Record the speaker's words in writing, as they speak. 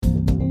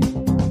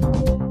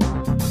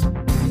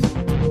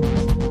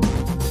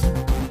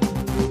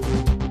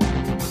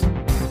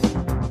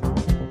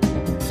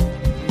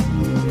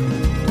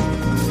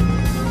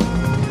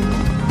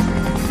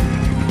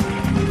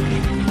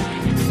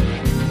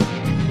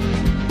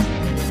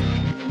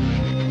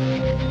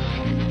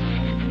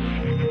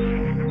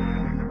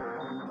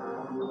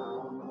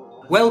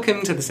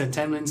Welcome to the St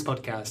Emlyn's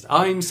podcast.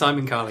 I'm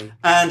Simon Carley.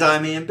 And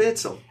I'm Ian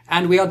Beardsall.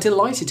 And we are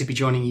delighted to be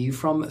joining you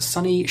from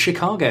sunny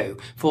Chicago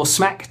for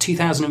SMACC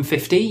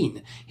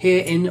 2015,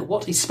 here in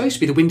what is supposed to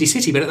be the Windy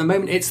City, but at the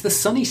moment it's the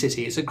sunny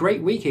city. It's a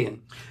great week,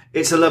 Ian.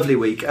 It's a lovely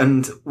week,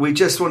 and we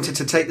just wanted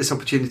to take this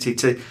opportunity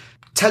to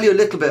tell you a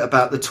little bit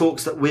about the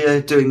talks that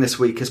we're doing this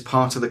week as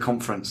part of the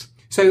conference.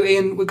 So,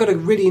 Ian, we've got a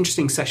really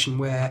interesting session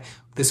where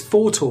there's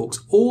 4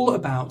 talks all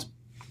about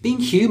being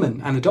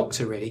human and a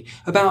doctor, really,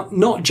 about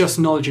not just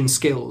knowledge and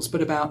skills,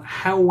 but about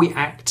how we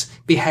act,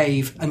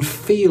 behave and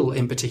feel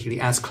in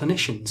particularly as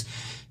clinicians.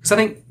 Because I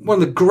think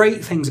one of the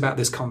great things about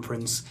this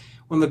conference,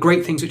 one of the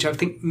great things which I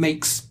think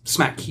makes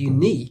SMACC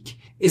unique,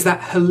 is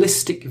that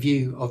holistic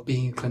view of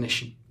being a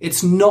clinician.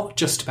 It's not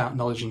just about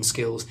knowledge and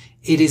skills.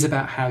 It is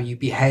about how you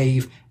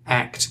behave,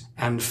 act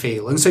and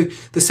feel. And so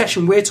the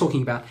session we're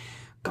talking about,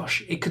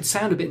 gosh, it could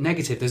sound a bit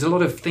negative. There's a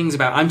lot of things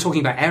about, I'm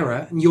talking about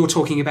error and you're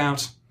talking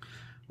about...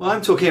 Well,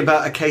 I'm talking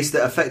about a case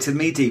that affected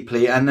me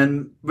deeply and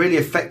then really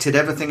affected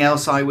everything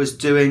else I was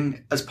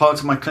doing as part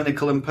of my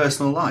clinical and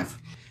personal life.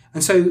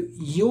 And so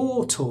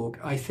your talk,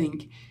 I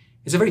think,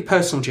 is a very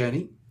personal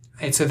journey.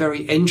 It's a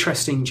very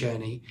interesting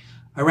journey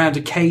around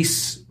a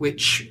case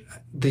which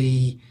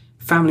the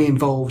family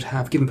involved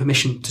have given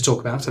permission to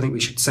talk about. I think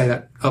we should say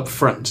that up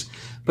front.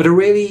 But a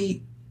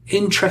really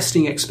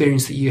interesting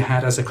experience that you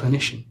had as a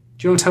clinician.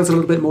 Do you want to tell us a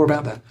little bit more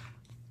about that?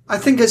 I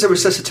think as a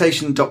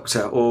resuscitation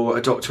doctor or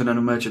a doctor in an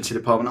emergency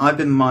department, I've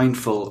been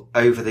mindful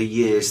over the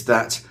years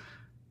that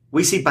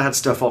we see bad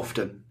stuff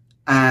often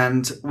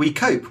and we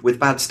cope with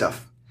bad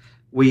stuff.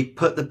 We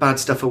put the bad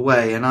stuff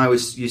away, and I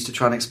always used to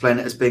try and explain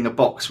it as being a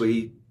box.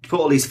 We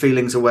put all these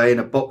feelings away in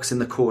a box in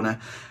the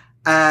corner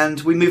and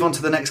we move on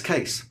to the next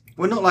case.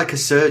 We're not like a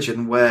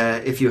surgeon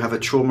where if you have a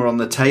trauma on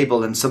the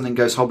table and something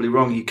goes horribly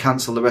wrong, you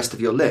cancel the rest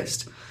of your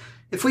list.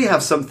 If we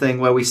have something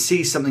where we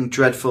see something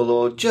dreadful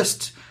or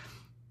just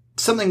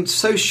something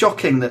so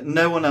shocking that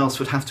no one else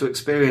would have to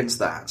experience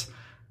that,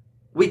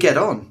 we get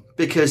on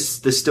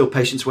because there's still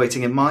patients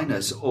waiting in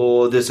minors,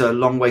 or there's a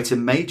long wait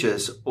in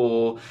majors,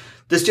 or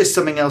there's just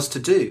something else to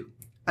do.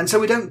 And so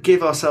we don't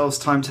give ourselves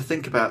time to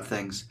think about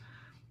things.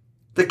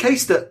 The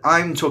case that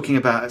I'm talking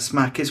about at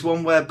SMACC is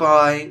one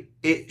whereby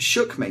it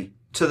shook me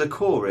to the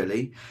core,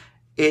 really.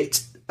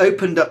 It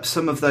opened up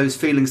some of those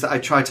feelings that I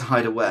tried to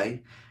hide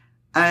away.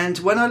 And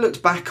when I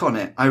looked back on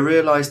it, I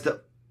realised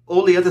that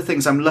all the other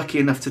things I'm lucky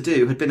enough to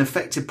do had been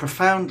affected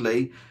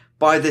profoundly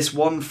by this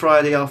one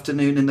Friday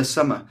afternoon in the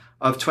summer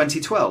of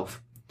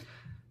 2012.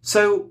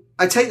 So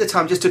I take the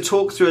time just to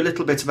talk through a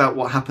little bit about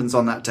what happens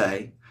on that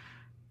day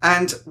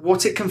and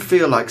what it can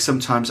feel like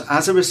sometimes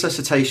as a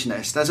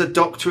resuscitationist, as a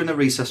doctor in a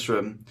resus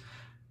room,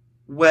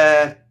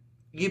 where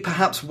you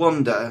perhaps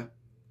wonder,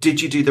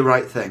 did you do the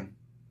right thing?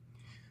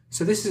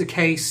 So this is a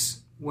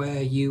case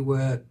where you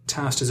were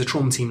tasked as a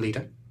trauma team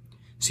leader.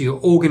 So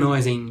you're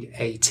organising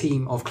a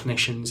team of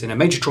clinicians in a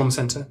major trauma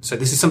centre. So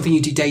this is something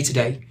you do day to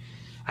day,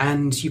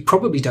 and you've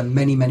probably done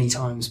many, many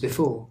times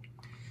before.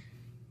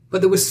 But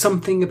there was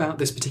something about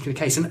this particular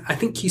case, and I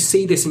think you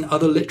see this in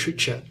other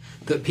literature,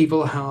 that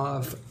people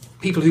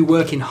who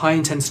work in high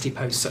intensity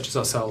posts such as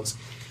ourselves,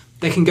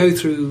 they can go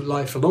through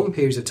life for long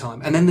periods of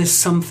time, and then there's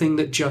something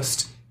that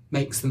just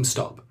makes them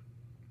stop,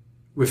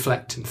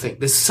 reflect and think.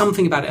 There's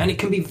something about it, and it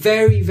can be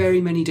very,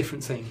 very many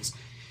different things.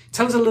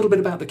 Tell us a little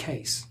bit about the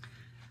case.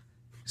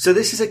 So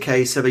this is a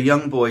case of a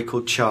young boy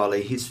called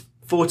Charlie. He's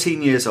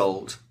 14 years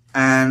old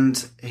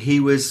and he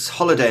was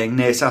holidaying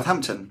near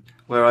Southampton,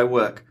 where I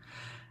work.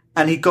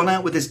 And he'd gone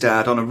out with his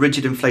dad on a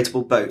rigid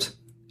inflatable boat.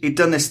 He'd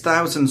done this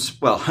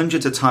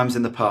hundreds of times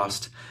in the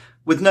past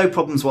with no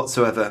problems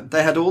whatsoever.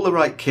 They had all the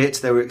right kit.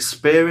 They were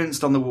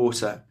experienced on the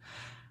water,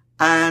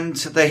 and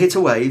they hit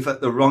a wave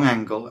at the wrong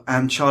angle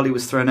and Charlie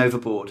was thrown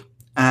overboard,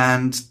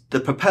 and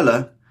the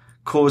propeller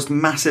caused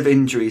massive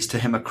injuries to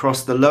him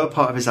across the lower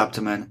part of his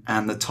abdomen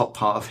and the top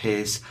part of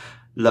his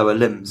lower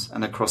limbs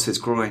and across his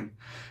groin.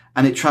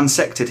 And it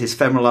transected his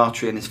femoral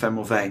artery and his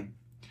femoral vein.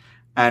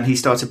 And he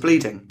started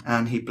bleeding,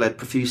 and he bled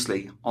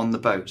profusely on the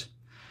boat.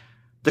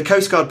 The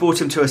Coast Guard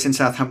brought him to us in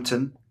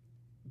Southampton,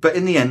 but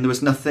in the end there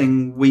was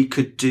nothing we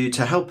could do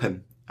to help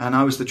him. And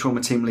I was the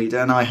trauma team leader,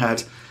 and I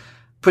had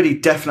pretty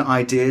definite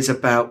ideas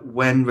about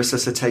when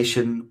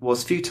resuscitation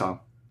was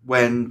futile,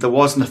 when there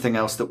was nothing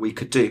else that we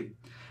could do.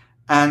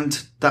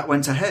 And that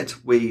went ahead.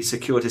 We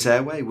secured his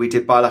airway. We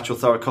did bilateral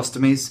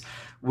thoracostomies.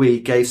 We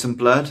gave some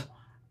blood,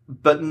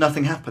 but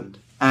nothing happened.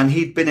 And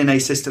he'd been in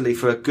asystole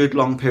for a good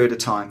long period of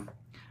time,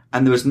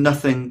 and there was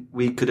nothing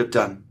we could have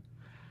done.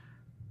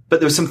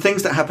 But there were some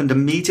things that happened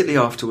immediately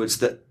afterwards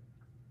that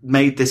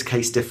made this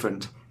case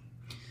different.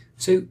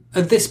 So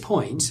at this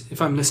point,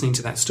 if I'm listening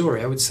to that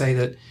story, I would say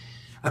that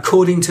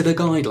according to the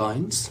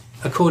guidelines,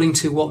 according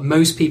to what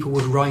most people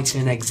would write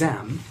in an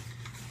exam,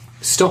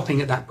 stopping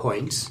at that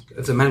point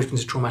of the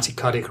management of traumatic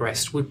cardiac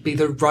arrest would be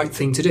the right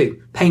thing to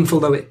do. Painful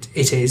though it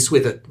is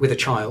with a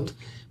child,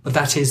 but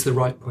that is the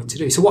right point to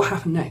do. So what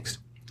happened next?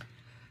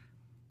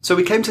 So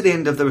we came to the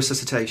end of the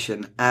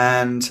resuscitation,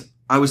 and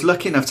I was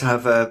lucky enough to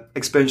have an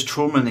experienced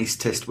trauma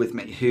anaesthetist with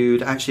me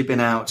who'd actually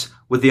been out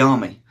with the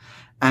army.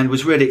 and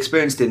was really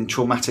experienced in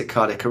traumatic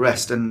cardiac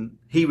arrest. And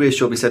he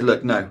reassured me, said,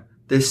 look, no,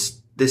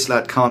 this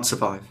lad can't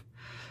survive.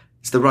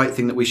 It's the right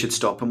thing that we should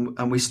stop.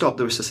 And we stopped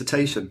the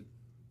resuscitation.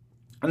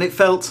 And it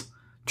felt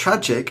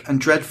tragic and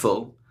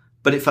dreadful,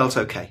 but it felt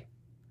okay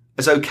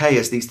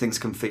as these things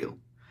can feel.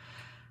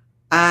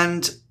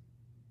 And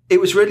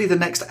it was really the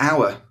next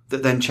hour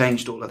that then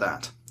changed all of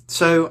that.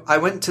 So I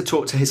went to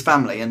talk to his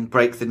family and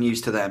break the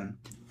news to them.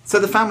 So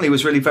the family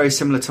was really very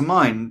similar to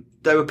mine.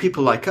 There were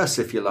people like us,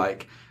 if you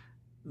like.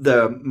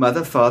 The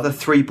mother, father,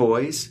 3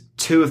 boys.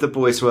 2 of the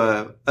boys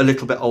were a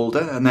little bit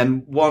older, and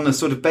then one a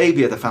sort of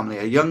baby of the family,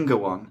 a younger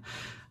one.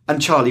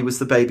 And Charlie was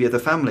the baby of the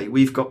family.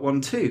 We've got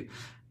one too.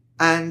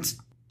 And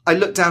I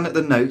looked down at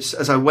the notes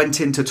as I went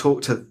in to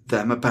talk to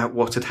them about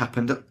what had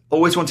happened,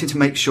 always wanting to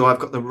make sure I've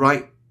got the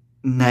right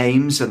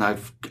names and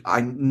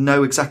I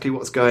know exactly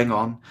what's going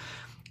on.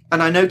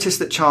 And I noticed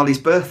that Charlie's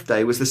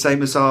birthday was the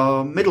same as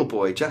our middle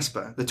boy,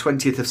 Jasper, the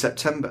 20th of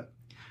September.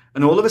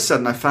 And all of a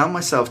sudden I found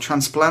myself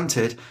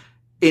transplanted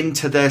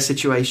into their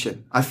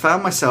situation. I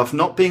found myself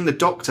not being the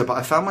doctor, but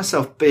I found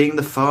myself being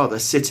the father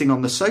sitting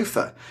on the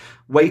sofa,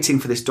 waiting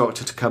for this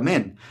doctor to come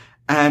in.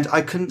 And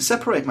I couldn't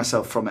separate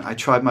myself from it. I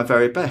tried my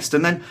very best.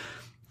 And then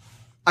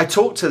I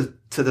talked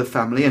to the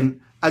family,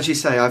 and as you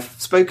say,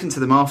 I've spoken to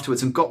them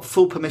afterwards and got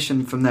full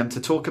permission from them to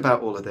talk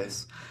about all of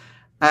this.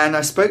 And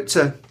I spoke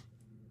to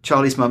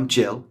Charlie's mum,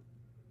 Jill,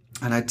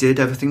 and I did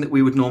everything that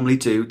we would normally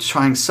do,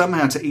 trying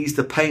somehow to ease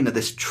the pain of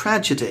this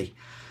tragedy.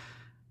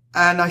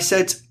 And I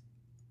said,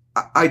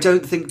 I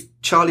don't think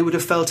Charlie would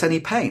have felt any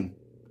pain.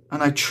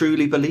 And I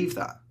truly believe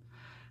that.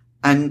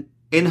 And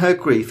in her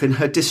grief, in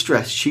her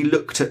distress, she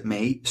looked at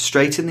me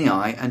straight in the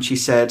eye and she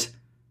said,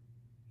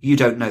 you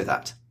don't know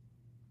that.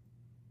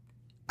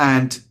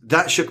 And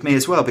that shook me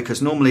as well,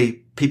 because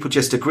normally people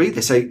just agree.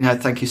 They say, no,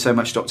 thank you so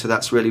much, doctor.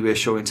 That's really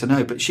reassuring to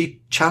know. But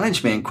she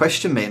challenged me and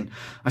questioned me, and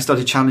I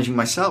started challenging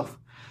myself.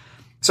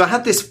 So I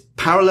had this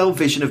parallel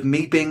vision of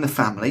me being the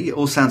family. It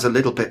all sounds a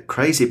little bit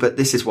crazy, but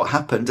this is what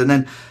happened. And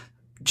then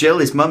Jill,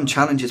 his mum,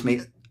 challenges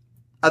me.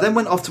 I then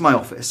went off to my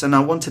office and I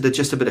wanted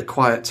just a bit of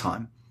quiet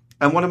time.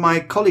 And one of my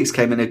colleagues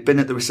came in, who'd been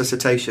at the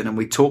resuscitation, and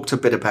we talked a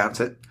bit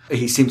about it.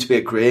 He seemed to be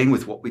agreeing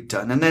with what we'd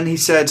done. And then he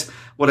said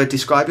what I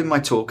described in my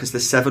talk as the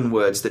 7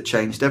 words that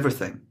changed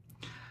everything.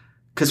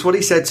 Because what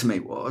he said to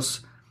me was,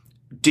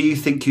 do you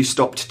think you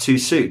stopped too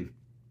soon?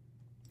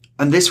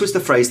 And this was the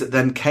phrase that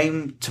then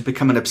came to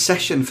become an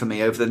obsession for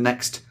me over the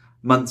next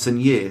months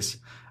and years.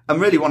 And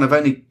really one I've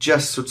only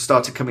just sort of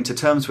started coming to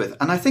terms with.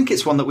 And I think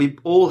it's one that we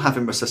all have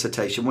in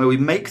resuscitation, where we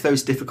make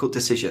those difficult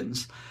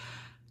decisions.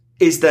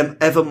 Is there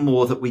ever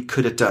more that we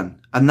could have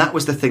done? And that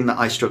was the thing that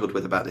I struggled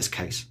with about this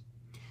case.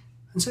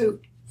 And so,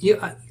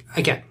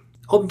 again,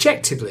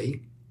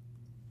 objectively,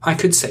 I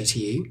could say to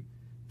you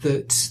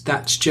that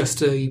that's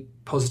just a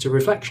positive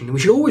reflection. And we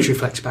should always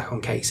reflect back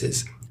on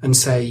cases and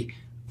say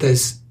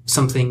there's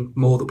something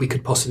more that we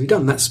could possibly have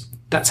done.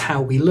 That's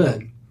how we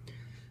learn.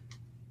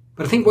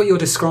 But I think what you're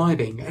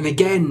describing, and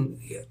again,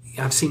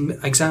 I've seen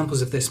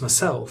examples of this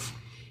myself,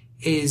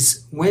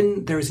 is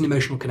when there is an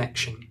emotional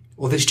connection,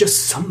 or there's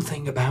just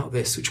something about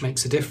this which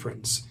makes a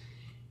difference.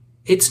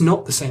 It's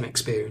not the same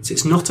experience.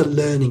 It's not a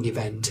learning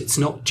event. It's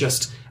not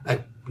just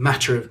a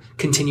matter of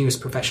continuous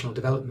professional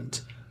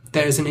development.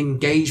 There is an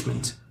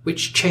engagement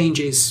which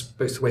changes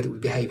both the way that we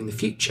behave in the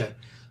future,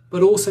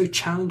 but also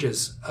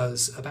challenges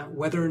us about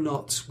whether or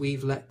not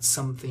we've let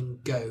something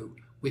go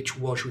which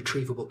was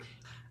retrievable.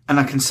 And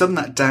I can sum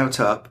that doubt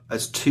up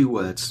as 2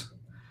 words.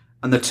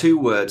 And the 2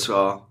 words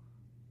are,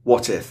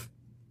 what if?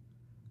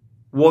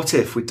 What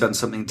if we'd done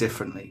something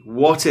differently?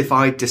 What if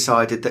I'd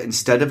decided that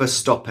instead of us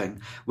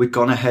stopping, we'd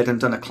gone ahead and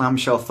done a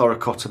clamshell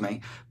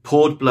thoracotomy,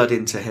 poured blood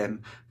into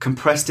him,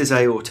 compressed his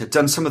aorta,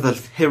 done some of the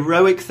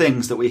heroic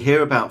things that we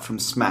hear about from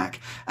SMACC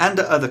and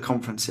at other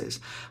conferences?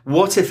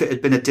 What if it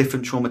had been a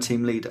different trauma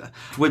team leader?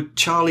 Would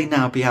Charlie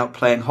now be out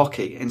playing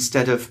hockey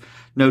instead of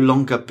no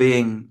longer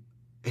being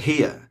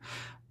here?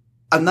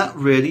 And that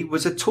really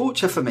was a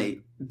torture for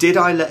me. Did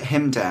I let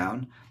him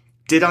down?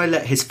 Did I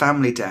let his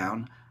family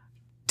down?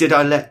 Did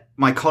I let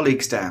my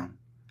colleagues down?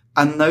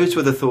 And those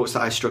were the thoughts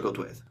that I struggled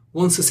with.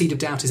 Once the seed of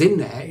doubt is in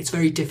there, it's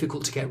very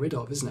difficult to get rid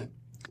of, isn't it?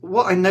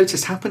 What I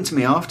noticed happened to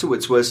me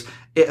afterwards was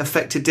it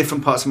affected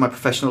different parts of my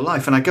professional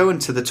life. And I go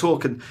into the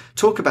talk and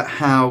talk about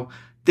how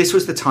this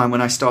was the time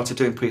when I started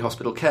doing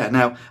pre-hospital care.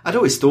 Now, I'd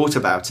always thought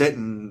about it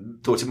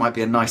and thought it might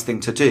be a nice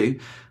thing to do.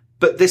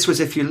 But this was,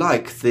 if you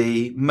like,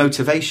 the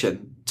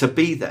motivation to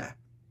be there.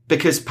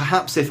 Because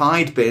perhaps if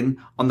I'd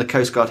been on the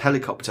Coast Guard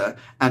helicopter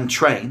and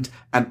trained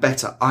and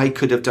better, I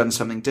could have done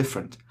something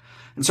different.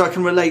 And so I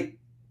can relate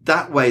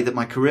that way that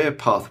my career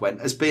path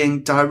went as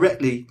being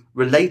directly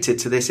related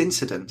to this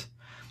incident.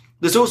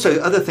 There's also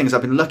other things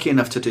I've been lucky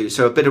enough to do.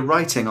 So a bit of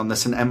writing on the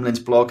St Emmeline's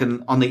blog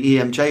and on the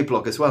EMJ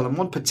blog as well. And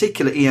one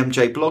particular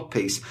EMJ blog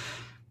piece,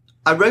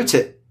 I wrote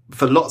it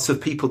for lots of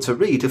people to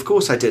read. Of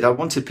course I did. I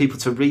wanted people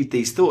to read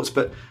these thoughts,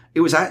 but it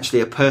was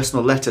actually a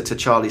personal letter to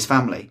Charlie's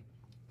family.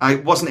 I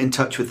wasn't in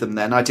touch with them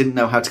then. I didn't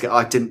know how to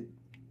I didn't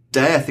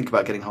dare think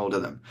about getting hold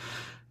of them.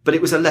 But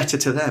it was a letter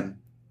to them.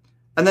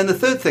 And then the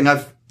third thing,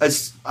 I've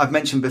as I've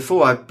mentioned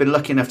before, I've been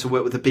lucky enough to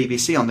work with the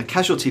BBC on the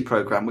Casualty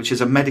programme, which is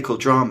a medical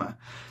drama.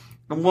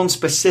 And one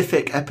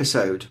specific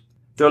episode,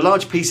 there are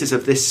large pieces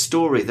of this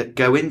story that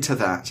go into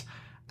that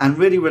and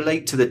really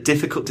relate to the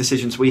difficult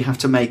decisions we have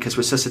to make as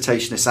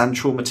resuscitationists and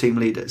trauma team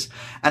leaders,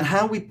 and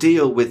how we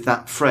deal with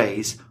that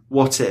phrase,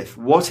 what if?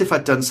 What if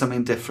I'd done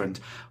something different?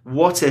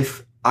 What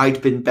if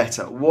I'd been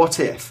better? What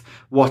if?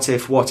 What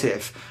if? What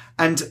if?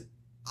 And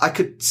I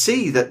could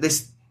see that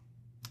this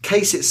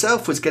case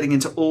itself was getting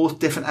into all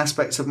different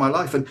aspects of my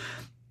life. And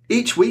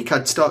each week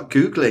I'd start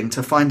Googling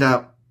to find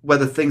out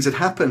whether things had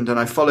happened, and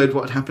I followed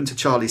what had happened to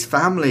Charlie's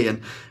family,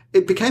 and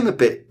it became a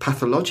bit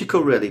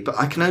pathological, really, but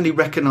I can only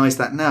recognise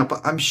that now.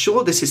 But I'm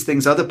sure this is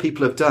things other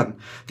people have done.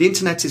 The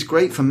internet is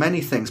great for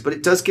many things, but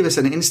it does give us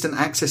an instant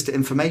access to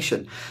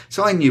information.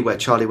 So I knew where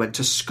Charlie went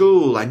to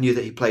school. I knew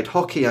that he played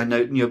hockey. I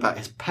knew about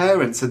his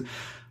parents. And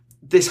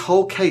this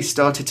whole case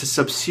started to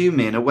subsume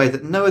me in a way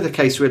that no other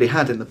case really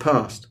had in the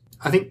past.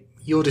 I think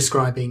you're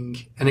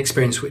describing an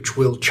experience which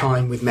will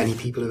chime with many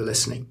people who are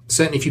listening.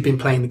 Certainly if you've been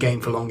playing the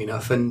game for long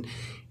enough, and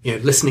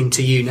listening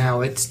to you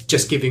now, it's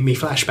just giving me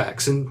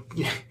flashbacks, and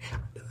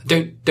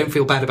don't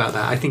feel bad about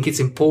that. I think it's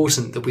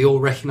important that we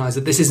all recognise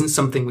that this isn't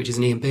something which is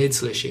an Ian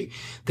Beardsley issue.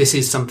 This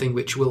is something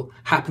which will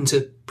happen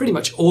to pretty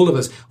much all of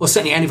us, or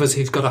certainly any of us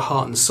who've got a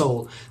heart and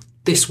soul.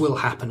 This will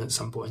happen at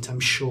some point, I'm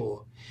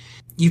sure.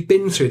 You've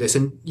been through this,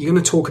 and you're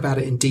going to talk about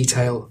it in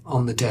detail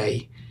on the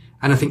day.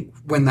 And I think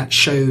when that's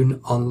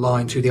shown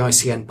online through the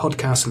ICN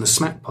podcast and the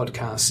SMACC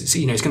podcast, it's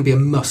going to be a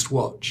must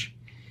watch.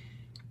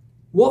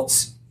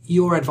 What's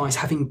your advice,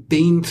 having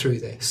been through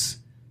this,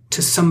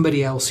 to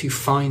somebody else who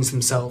finds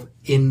themselves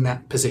in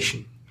that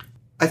position?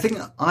 I think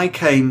I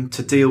came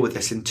to deal with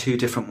this in two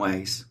different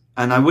ways.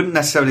 And I wouldn't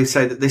necessarily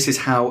say that this is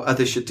how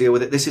others should deal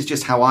with it. This is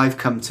just how I've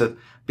come to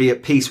be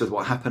at peace with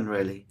what happened,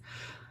 really.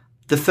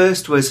 The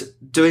first was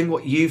doing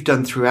what you've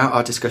done throughout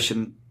our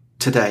discussion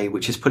today,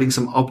 which is putting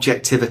some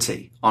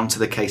objectivity onto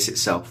the case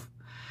itself.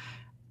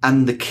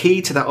 And the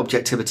key to that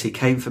objectivity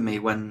came for me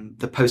when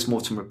the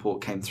post-mortem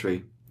report came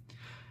through.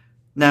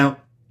 Now,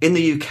 in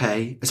the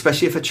UK,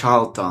 especially if a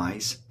child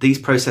dies, these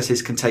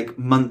processes can take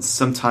months,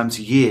 sometimes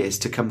years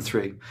to come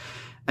through.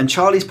 And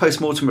Charlie's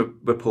post-mortem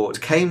report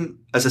came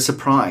as a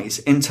surprise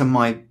into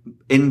my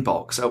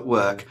inbox at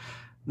work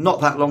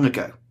not that long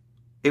ago.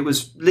 It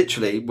was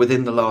literally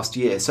within the last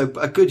year, so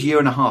a good year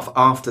and a half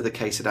after the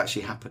case had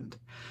actually happened.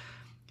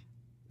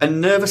 And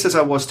nervous as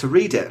I was to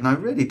read it, and I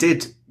really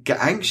did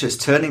get anxious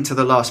turning to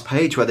the last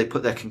page where they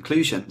put their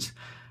conclusions,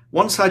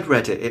 once I'd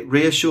read it, it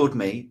reassured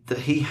me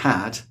that he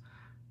had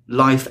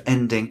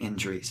life-ending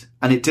injuries.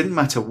 And it didn't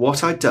matter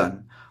what I'd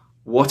done,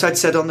 what I'd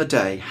said on the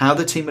day, how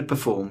the team had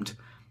performed,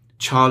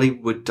 Charlie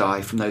would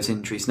die from those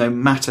injuries, no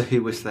matter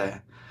who was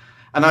there.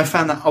 And I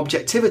found that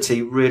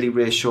objectivity really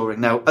reassuring.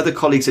 Now, other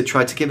colleagues had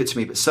tried to give it to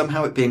me, but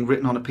somehow it being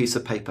written on a piece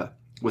of paper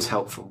was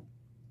helpful.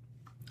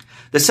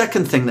 The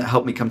second thing that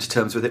helped me come to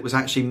terms with it was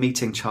actually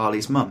meeting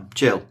Charlie's mum,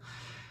 Jill.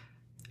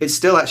 It's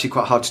still actually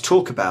quite hard to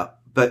talk about,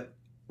 but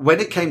when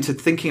it came to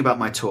thinking about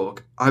my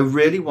talk, I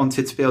really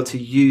wanted to be able to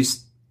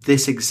use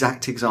this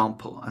exact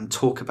example and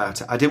talk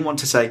about it. I didn't want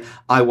to say,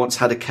 I once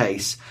had a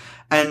case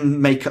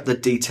and make up the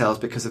details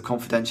because of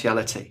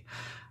confidentiality.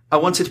 I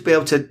wanted to be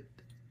able to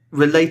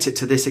relate it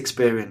to this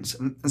experience.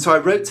 And so I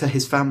wrote to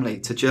his family,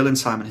 to Jill and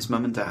Simon, his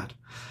mum and dad,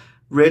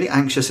 really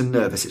anxious and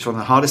nervous. It's one of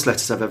the hardest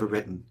letters I've ever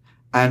written.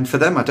 And for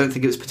them, I don't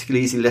think it was a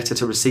particularly easy letter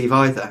to receive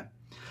either.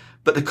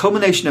 But the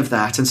combination of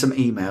that and some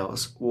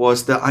emails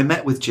was that I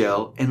met with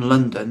Jill in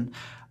London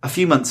a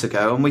few months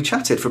ago, and we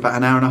chatted for about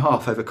an hour and a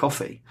half over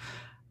coffee.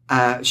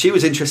 She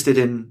was interested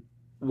in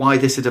why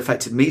this had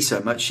affected me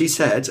so much. She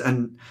said,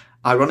 and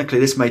ironically,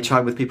 this may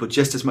chime with people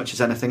just as much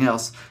as anything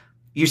else,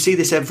 you see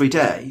this every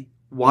day.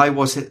 Why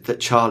was it that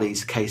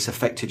Charlie's case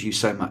affected you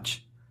so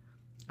much?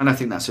 And I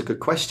think that's a good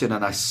question.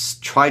 And I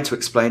tried to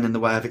explain in the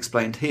way I've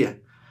explained here.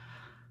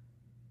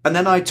 And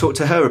then I talked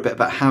to her a bit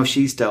about how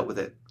she's dealt with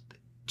it.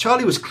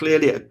 Charlie was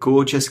clearly a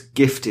gorgeous,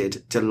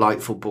 gifted,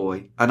 delightful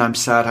boy. And I'm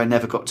sad I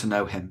never got to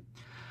know him.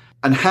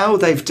 And how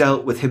they've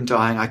dealt with him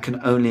dying, I can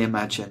only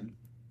imagine.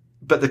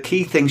 But the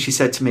key thing she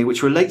said to me,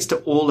 which relates to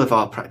all of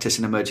our practice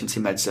in emergency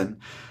medicine,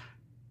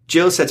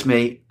 Jill said to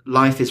me,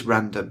 life is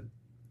random.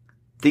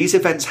 These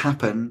events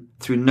happen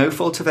through no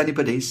fault of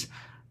anybody's.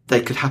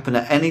 They could happen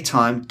at any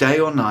time, day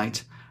or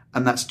night,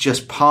 and that's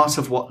just part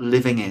of what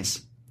living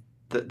is.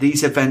 That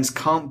these events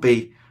can't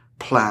be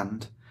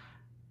planned,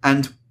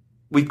 and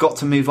we've got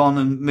to move on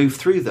and move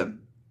through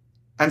them.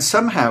 And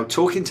somehow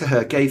talking to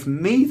her gave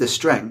me the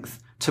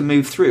strength to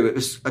move through. It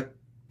was a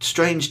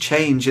strange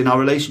change in our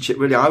relationship.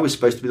 Really, I was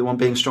supposed to be the one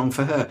being strong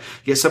for her,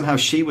 yet somehow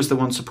she was the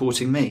one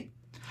supporting me.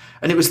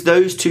 And it was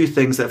those two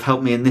things that have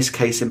helped me in this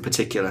case in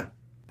particular.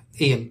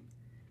 Ian,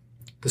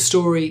 the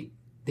story,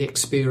 the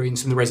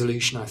experience and the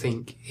resolution, I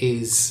think,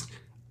 is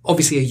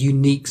obviously a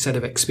unique set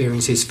of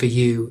experiences for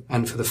you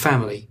and for the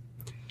family,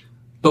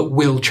 but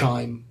will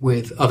chime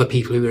with other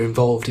people who are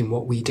involved in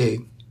what we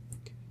do.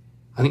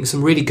 I think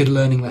some really good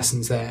learning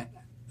lessons there.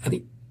 I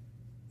think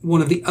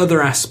one of the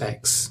other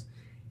aspects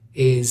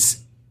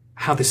is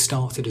how this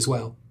started as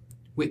well.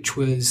 which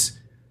was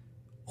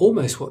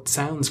almost what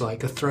sounds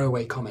like a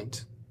throwaway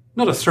comment.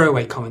 Not a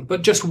throwaway comment,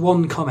 but just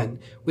one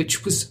comment,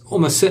 which was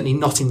almost certainly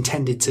not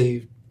intended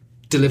to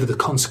deliver the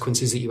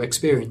consequences that you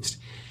experienced.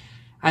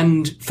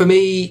 And for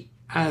me,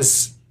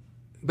 as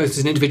both as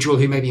an individual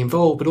who may be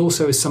involved, but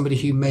also as somebody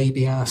who may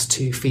be asked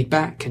to feed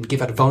back and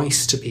give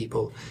advice to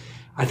people,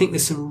 I think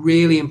there's some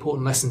really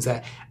important lessons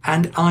there.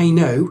 And I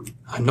know,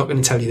 I'm not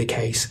going to tell you the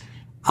case,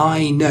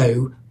 I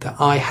know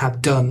that I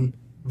have done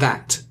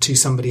that to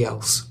somebody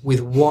else with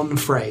one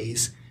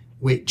phrase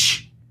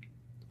which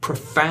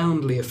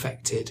profoundly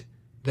affected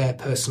their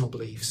personal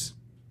beliefs.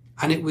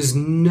 And it was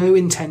no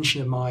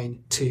intention of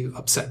mine to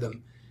upset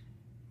them.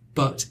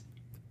 But,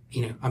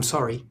 I'm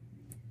sorry.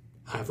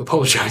 I've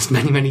apologized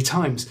many, many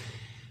times.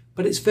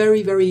 But it's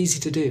very, very easy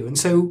to do. And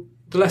so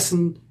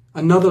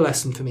another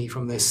lesson for me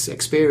from this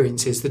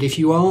experience is that if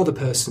you are the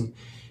person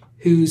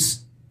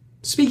who's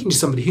speaking to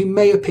somebody who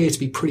may appear to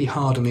be pretty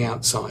hard on the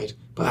outside,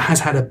 but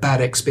has had a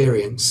bad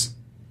experience,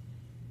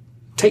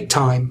 take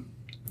time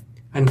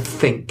and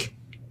think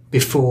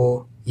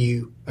before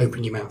you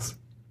open your mouth.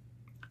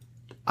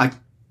 I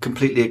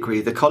completely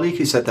agree. The colleague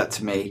who said that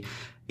to me,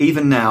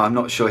 even now, I'm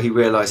not sure he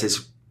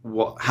realises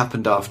what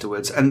happened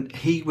afterwards. And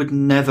he would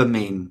never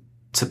mean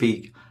to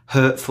be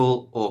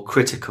hurtful or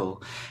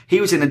critical.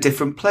 He was in a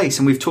different place.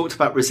 And we've talked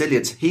about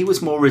resilience. He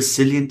was more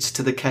resilient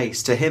to the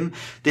case. To him,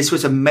 this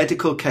was a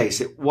medical case.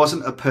 It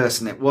wasn't a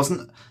person. It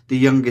wasn't the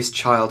youngest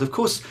child. Of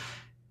course,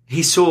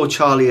 he saw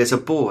Charlie as a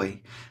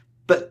boy,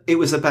 but it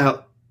was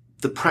about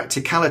the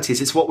practicalities.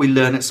 It's what we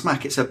learn at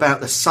SMACC. It's about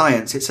the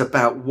science. It's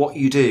about what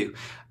you do.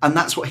 And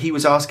that's what he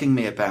was asking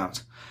me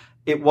about.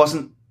 It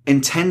wasn't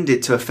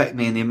intended to affect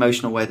me in the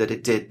emotional way that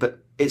it did, but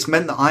it's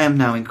meant that I am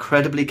now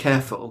incredibly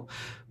careful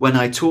when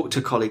I talk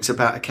to colleagues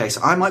about a case.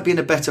 I might be in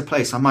a better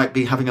place. I might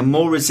be having a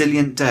more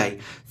resilient day.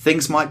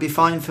 Things might be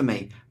fine for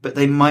me, but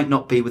they might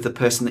not be with the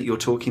person that you're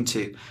talking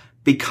to.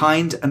 Be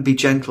kind and be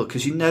gentle,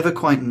 because you never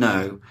quite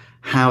know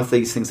how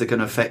these things are going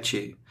to affect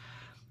you.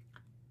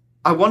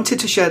 I wanted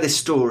to share this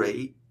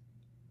story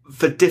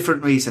for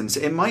different reasons.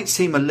 It might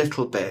seem a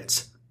little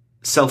bit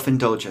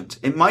self-indulgent.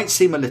 It might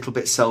seem a little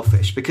bit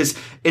selfish, because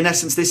in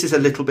essence, this is a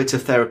little bit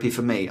of therapy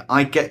for me.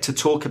 I get to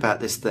talk about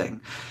this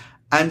thing,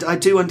 and I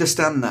do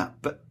understand that.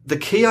 But the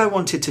key I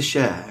wanted to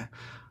share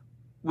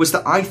was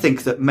that I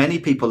think that many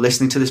people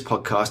listening to this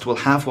podcast will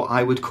have what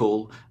I would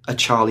call a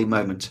Charlie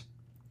moment.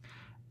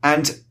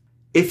 And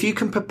if you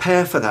can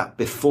prepare for that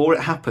before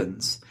it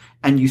happens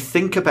and you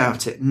think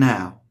about it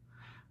now,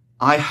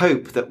 I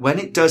hope that when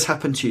it does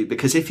happen to you,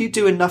 because if you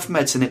do enough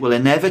medicine, it will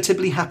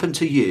inevitably happen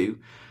to you,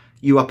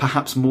 you are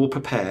perhaps more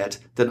prepared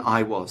than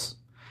I was.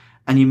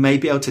 And you may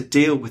be able to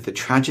deal with the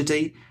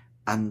tragedy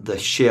and the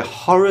sheer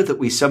horror that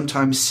we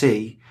sometimes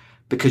see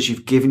because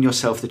you've given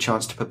yourself the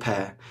chance to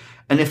prepare.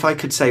 And if I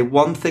could say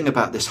one thing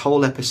about this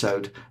whole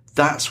episode,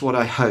 that's what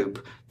I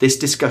hope this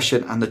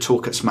discussion and the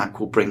talk at SMACC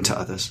will bring to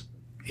others.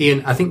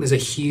 Iain, I think there's a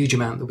huge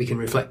amount that we can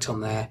reflect on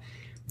there.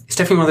 It's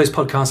definitely one of those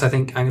podcasts I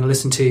think I'm going to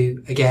listen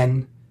to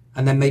again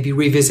and then maybe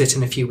revisit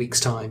in a few weeks'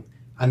 time.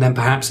 And then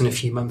perhaps in a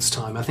few months'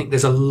 time. I think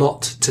there's a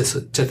lot to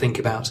think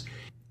about.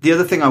 The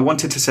other thing I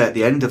wanted to say at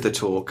the end of the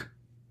talk,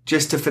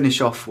 just to finish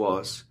off,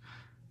 was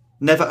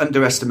never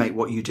underestimate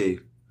what you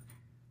do.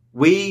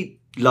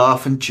 We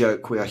laugh and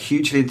joke. We are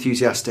hugely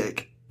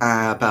enthusiastic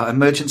about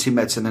emergency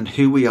medicine and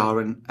who we are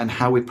and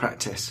how we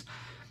practice.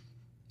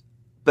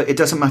 But it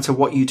doesn't matter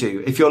what you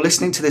do. If you're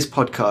listening to this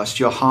podcast,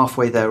 you're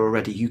halfway there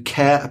already. You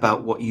care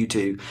about what you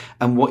do,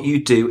 and what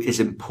you do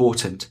is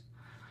important.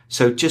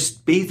 So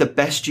just be the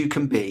best you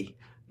can be.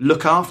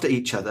 Look after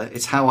each other.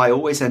 It's how I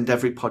always end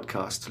every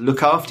podcast.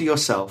 Look after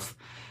yourself,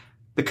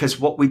 because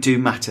what we do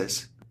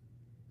matters.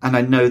 And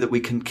I know that we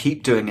can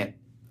keep doing it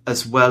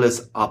as well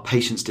as our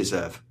patients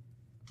deserve.